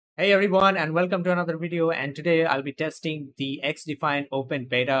Hey everyone, and welcome to another video. And today I'll be testing the XDefiant open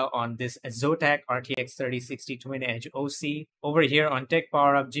beta on this Zotac RTX 3060 twin edge OC. Over here on Tech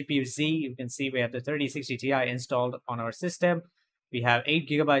Power Up GPU Z, you can see we have the 3060 Ti installed on our system. We have 8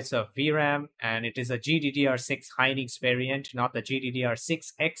 GB of VRAM, and it is a GDDR6 Hynix variant, not the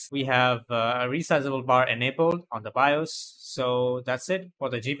GDDR6X. We have a resizable bar enabled on the BIOS. So that's it for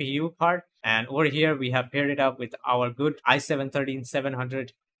the GPU part. And over here we have paired it up with our good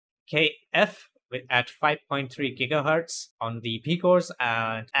i7-13700 KF at 5.3 gigahertz on the P cores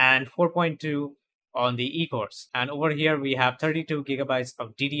and 4.2 on the E cores. And over here we have 32 gigabytes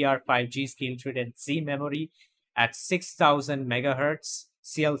of DDR5 G.Skill Trident Z memory at 6000 megahertz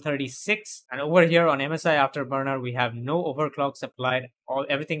CL36. And over here on MSI Afterburner we have no overclocks applied.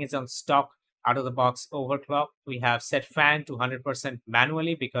 Everything is on stock out of the box overclock. We have set fan to 100%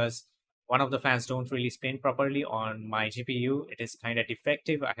 manually because one of the fans don't really spin properly on my GPU. It is kind of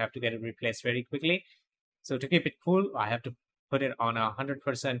defective. I have to get it replaced very quickly. So to keep it cool, I have to put it on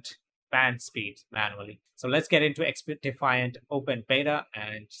 100% fan speed manually. So let's get into XDefiant open beta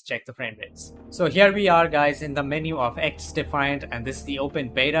and check the frame rates. So here we are, guys, in the menu of XDefiant, and this is the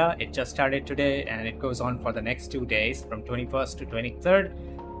open beta. It just started today and it goes on for the next 2 days from 21st to 23rd,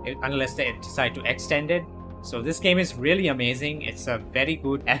 unless they decide to extend it. So this game is really amazing. It's a very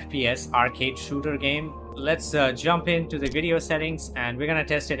good FPS arcade shooter game. Let's jump into the video settings, and we're gonna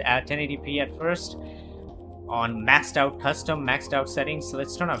test it at 1080p at first on custom maxed out settings. So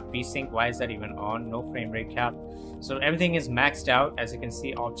let's turn off VSync. Why is that even on? No frame rate cap. So everything is maxed out. As you can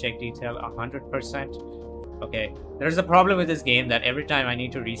see, object detail 100%. Okay, there's a problem with this game that every time I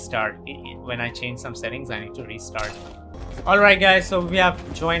need to restart, when I change some settings, I need to restart. Alright guys, so we have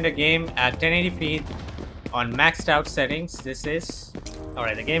joined a game at 1080p on maxed out settings. This is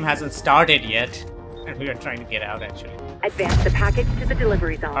alright. The game hasn't started yet, and we are trying to get out actually. Advance the package to the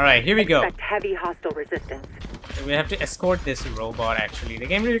delivery zone. Alright, here we go. Expect heavy hostile resistance. So we have to escort this robot actually. The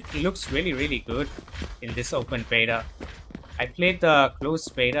game looks really good in this open beta. I played the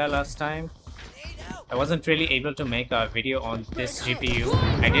closed beta last time. I wasn't really able to make a video on this GPU.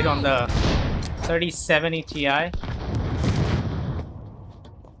 I did on the 3070 Ti.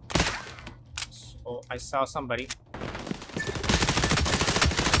 I saw somebody.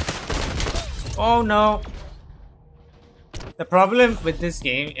 Oh no! The problem with this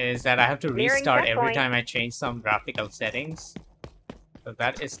game is that I have to restart every time I change some graphical settings. So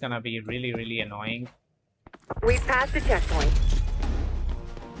that is gonna be really annoying. We've passed the checkpoint.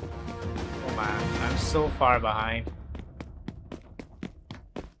 Oh man, I'm so far behind.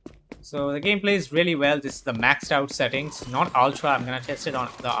 So the game plays really well. This is the maxed out settings, not ultra. I'm gonna test it on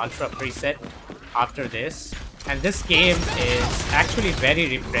the ultra preset after this. And this game is actually very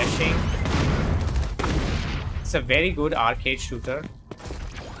refreshing. It's a very good arcade shooter.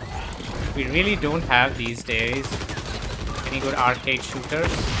 We really don't have these days any good arcade shooters.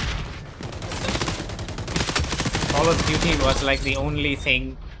 Call of Duty was like the only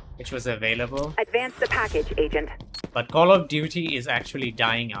thing which was available. Advance the package, agent. But Call of Duty is actually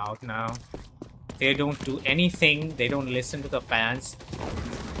dying out now. They don't do anything, they don't listen to the fans,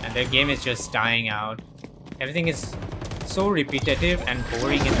 and their game is just dying out. Everything is so repetitive and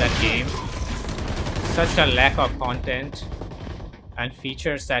boring in that game. Such a lack of content and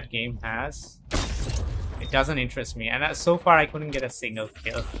features that game has. It doesn't interest me, and so far I couldn't get a single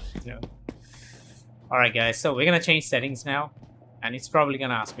kill. Alright guys, so we're gonna change settings now, and it's probably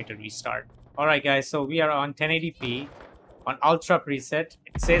gonna ask me to restart. Alright guys, so we are on 1080p on ultra preset.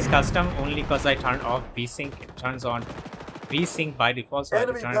 It says custom only because I turned off VSync. It turns on VSync by default, so I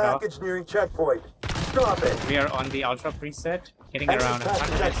have to turn it off. Nearing checkpoint. Stop it. We are on the ultra preset, hitting around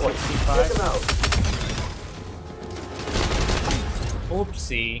 165.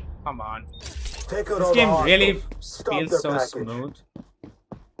 Oopsie, come on. This game really feels so smooth.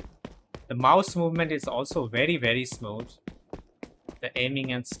 The mouse movement is also very smooth. The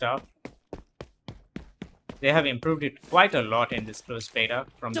aiming and stuff. They have improved it quite a lot in this closed beta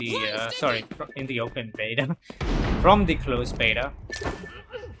from the in the open beta from the closed beta.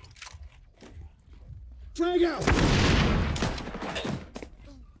 Drag out.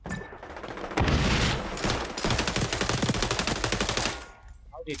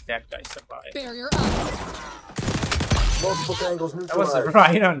 How did that guy survive? Barrier up. Multiple angles That was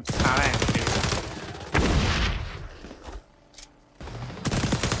right on time, dude.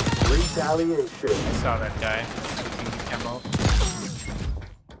 Retaliation. I saw that guy using the camo.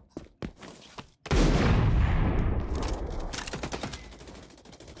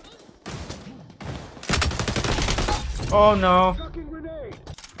 Oh no.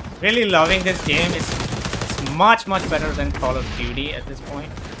 Really loving this game. It's much better than Call of Duty at this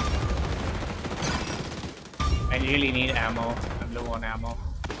point. I really need ammo. I'm low on ammo.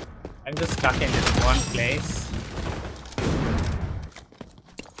 I'm just stuck in this one place.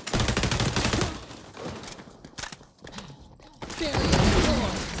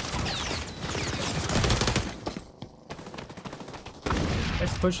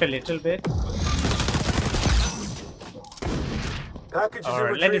 Let's push a little bit. Package is in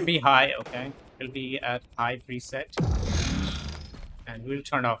Or let it retreat. be high, okay? It'll be at high preset. And we'll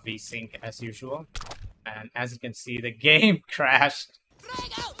turn off VSync as usual. And as you can see, the game crashed.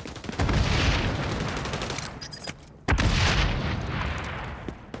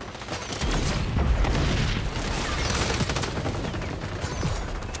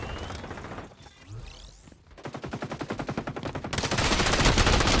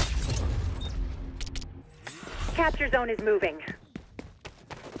 Capture zone is moving.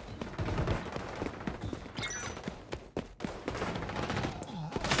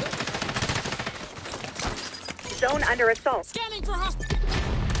 Zone under assault. Scanning for hostile.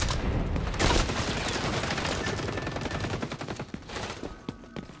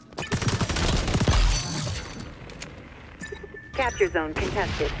 Capture zone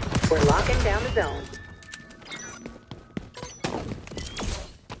contested. We're locking down the zone.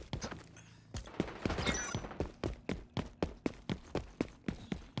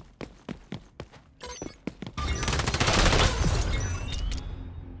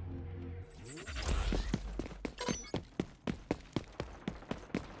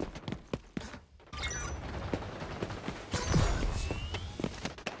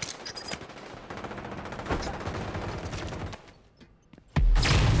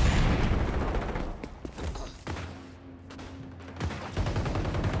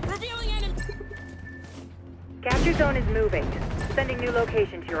 Revealing enemy. Capture zone is moving. Sending new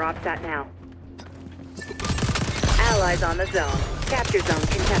location to your OPSAT now. Allies on the zone. Capture zone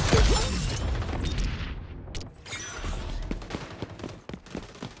contested.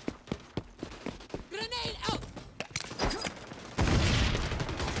 Grenade out.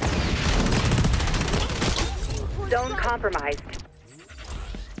 Zone compromised.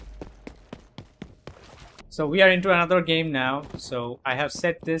 So we are into another game now. So I have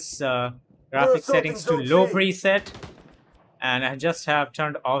set this graphic settings to low preset. And I just have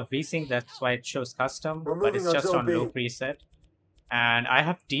turned off VSync, that's why it shows custom, but it's just on low preset. And I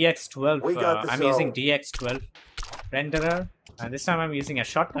have DX12, I'm using DX12 renderer. And this time I'm using a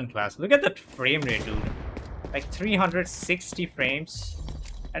shotgun class. Look at that frame rate, dude. Like 360 frames.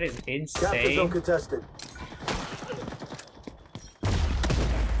 That is Capture insane. zone contested.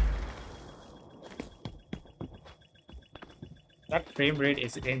 That frame rate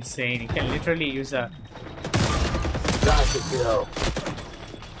is insane. You can literally use a... G.Skill.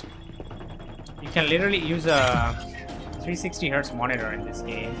 You can literally use a 360 Hz monitor in this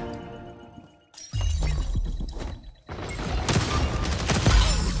game.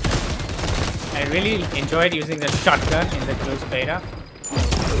 I really enjoyed using the shotgun in the closed beta.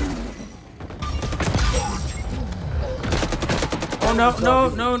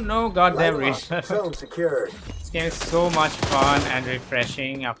 Oh no, goddamn reset. Zone secured. This game is so much fun and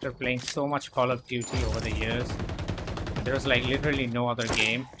refreshing after playing so much Call of Duty over the years. There's like literally no other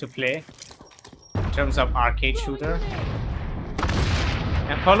game to play in terms of arcade shooter.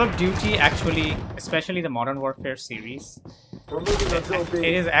 And Call of Duty actually, especially the Modern Warfare series, We're moving on zone B.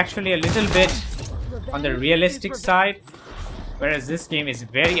 it is actually a little bit on the realistic side, whereas this game is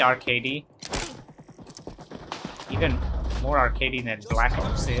very arcadey. Even more arcadey than Black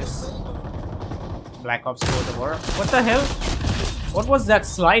Ops is. Black Ops Cold War. What the hell? What was that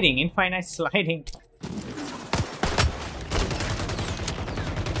sliding? Infinite sliding.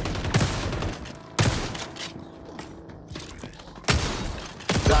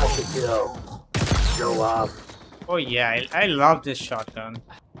 G.Skill. Show off. Oh yeah, I love this shotgun.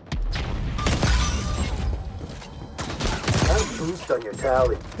 Have boost on your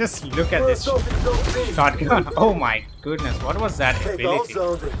tally. Just look at We're this assaulting zone B. shotgun. Oh my goodness, what was that Take all ability?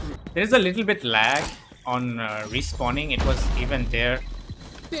 zones and keep There's a little bit lag on respawning. It was even there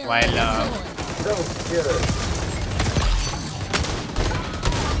while zone secured.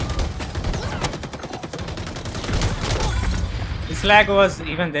 this lag was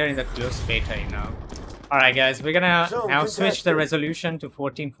even there in the closed beta, you know. Alright guys, we're gonna now switch the resolution to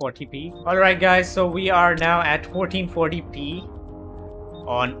 1440p. Alright guys, so we are now at 1440p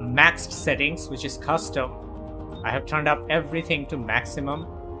on maxed settings, which is custom. I have turned up everything to maximum.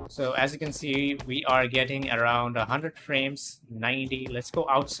 So as you can see, we are getting around 100 frames, 90. Let's go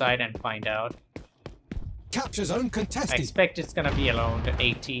outside and find out. Capture zone I contested. expect it's gonna be around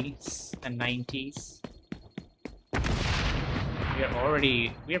 80s and 90s.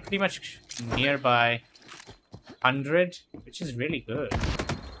 We are pretty much nearby 100, which is really good.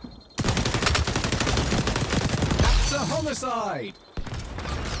 That's a homicide.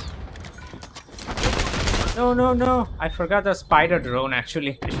 No, no, no. I forgot the spider drone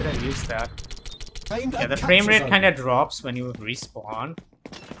actually. I should have used that. Aimed Yeah, at the capture frame rate zone. kind of drops when you respawn.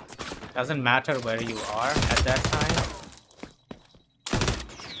 Doesn't matter where you are at that time.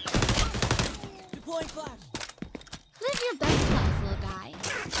 Deploying flash. Live your best life, little guy.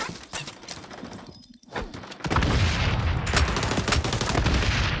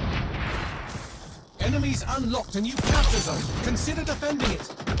 Enemies unlocked a new capture zone. Consider defending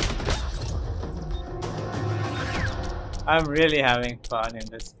it. I'm really having fun in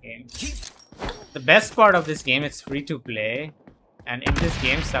this game. The best part of this game, it's free to play. And if this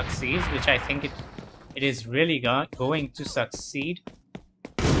game succeeds, which I think it is really going to succeed,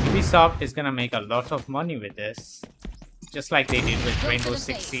 Ubisoft is gonna make a lot of money with this. Just like they did with Rainbow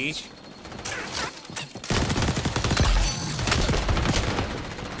Six Siege.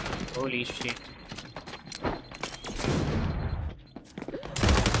 Holy shit.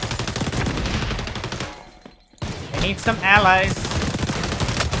 I need some allies.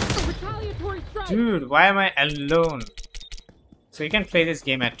 Dude, why am I alone? So you can play this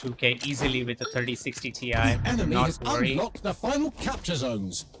game at 2K easily with the 3060 Ti. Enemy Not has worry. unlocked the final capture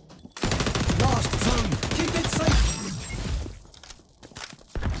zones. Last zone. Keep it safe.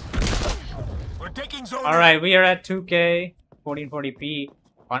 We're taking zone. Alright, we are at 2K 1440p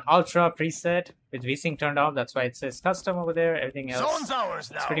on Ultra preset with VSync turned off. That's why it says custom over there. Everything else Zone's ours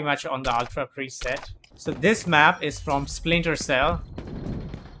now. is pretty much on the Ultra preset. So this map is from Splinter Cell,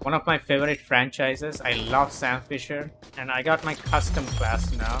 one of my favorite franchises. I love Sam Fisher, and I got my custom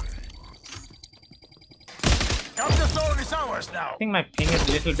class now. Capture zone is ours now. I think my ping is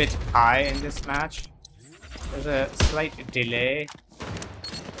a little bit high in this match. There's a slight delay.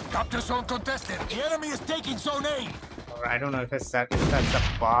 Capture zone contested. The enemy is taking zone A. Or I don't know if that's a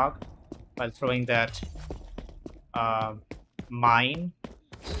bug while throwing that mine.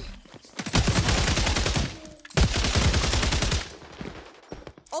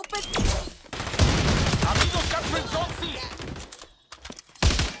 Open. Amigos capturing zone C.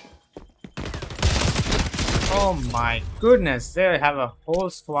 Oh my goodness, they have a whole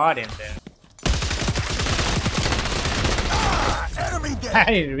squad in there. Enemy dead.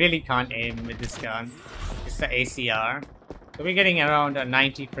 I really can't aim with this gun. It's the ACR. So we're getting around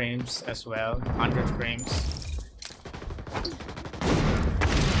 90 frames as well, 100 frames.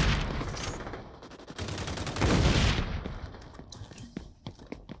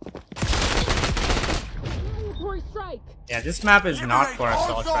 Strike. Yeah, this map is not Liberate for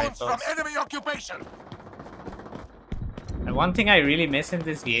all assault zones from rifles. enemy occupation. And one thing I really miss in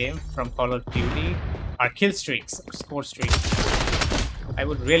this game from Call of Duty are kill streaks, or score streaks. I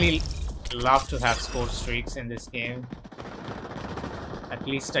would really love to have score streaks in this game. At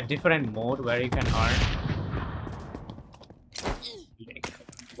least a different mode where you can earn. Like,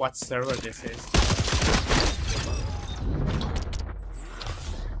 what server this is.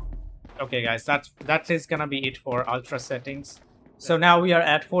 Okay guys, that is gonna be it for ultra settings. So now we are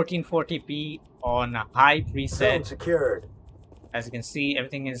at 1440p on high Zone preset. secured. As you can see,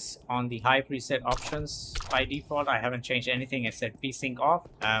 everything is on the high preset options by default. I haven't changed anything except VSync off.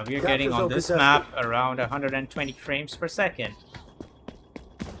 We are getting on this map around 120 frames per second.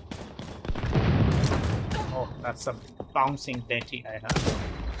 Oh, that's a bouncing Betty I have.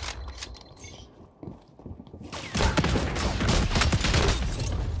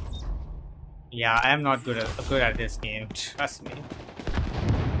 Yeah, I am not good at this game. Trust me.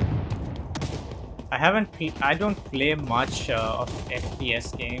 I don't play much of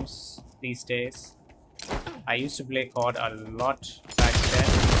FPS games these days. I used to play COD a lot back then,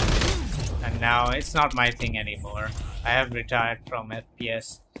 and now it's not my thing anymore. I have retired from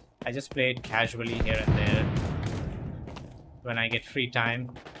FPS. I just play it casually here and there when I get free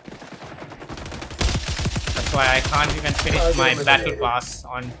time. That's why I can't even finish my battle pass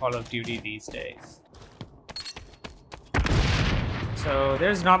on Call of Duty these days. So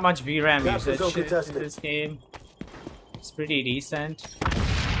there's not much VRAM usage in this game. It's pretty decent.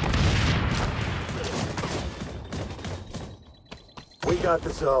 We got the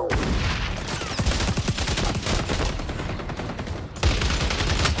zone.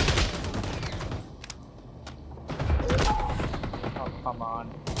 Oh, come on.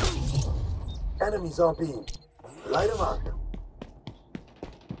 Enemies on B. Light them up.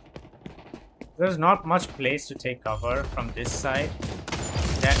 There's not much place to take cover from this side,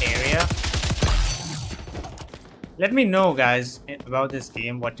 that area. Let me know, guys, about this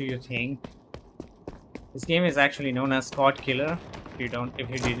game. What do you think? This game is actually known as Squad Killer. If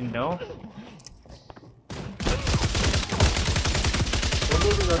you didn't know.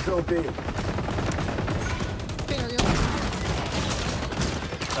 moving on Zone B. Burial.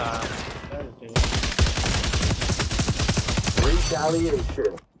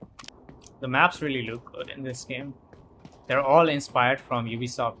 Retaliation. The maps really look good in this game. They're all inspired from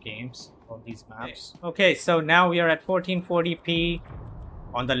Ubisoft games, all these maps. Okay, so now we are at 1440p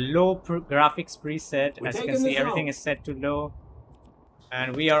on the low graphics preset. As you can see, everything is set to low.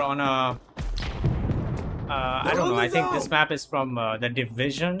 And we are on a... I don't know, I think this map is from The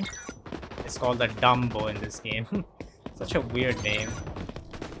Division. It's called the Dumbo in this game. Such a weird name.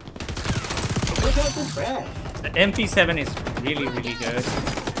 Look out the trash. The MP7 is really, really good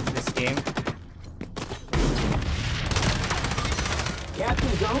in this game.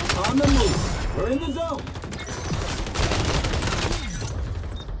 Captain Zone on the move. We're in the zone.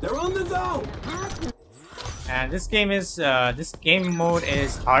 They're on the zone. And this game is, this game mode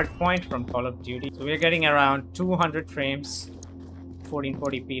is Hardpoint from Call of Duty. So we're getting around 200 frames,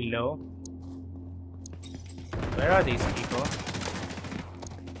 1440p low. Where are these people?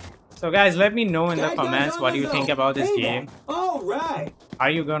 So guys, let me know in the comments what you think about this game. All right. Are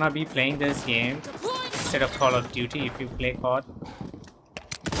you gonna be playing this game instead of Call of Duty if you play COD?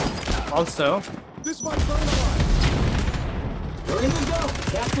 Also, This might burn alive. We're in the zone.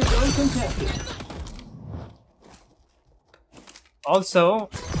 Captain Zone contested. also,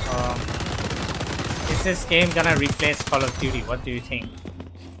 is this game gonna replace Call of Duty? What do you think?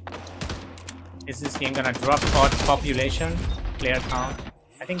 Is this game gonna drop COD's population, player count?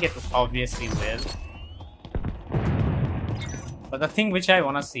 I think it obviously will. But the thing which I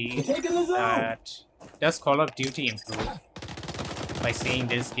wanna see is that does Call of Duty improve by seeing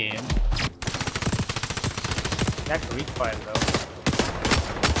this game? That recoil though.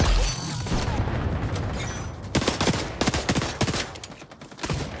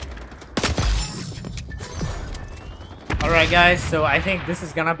 Alright guys, so I think this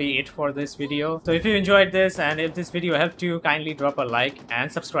is gonna be it for this video. So if you enjoyed this and if this video helped you, kindly drop a like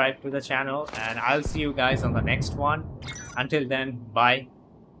and subscribe to the channel, and I'll see you guys on the next one. Until then, bye,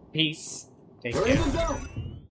 peace, take care.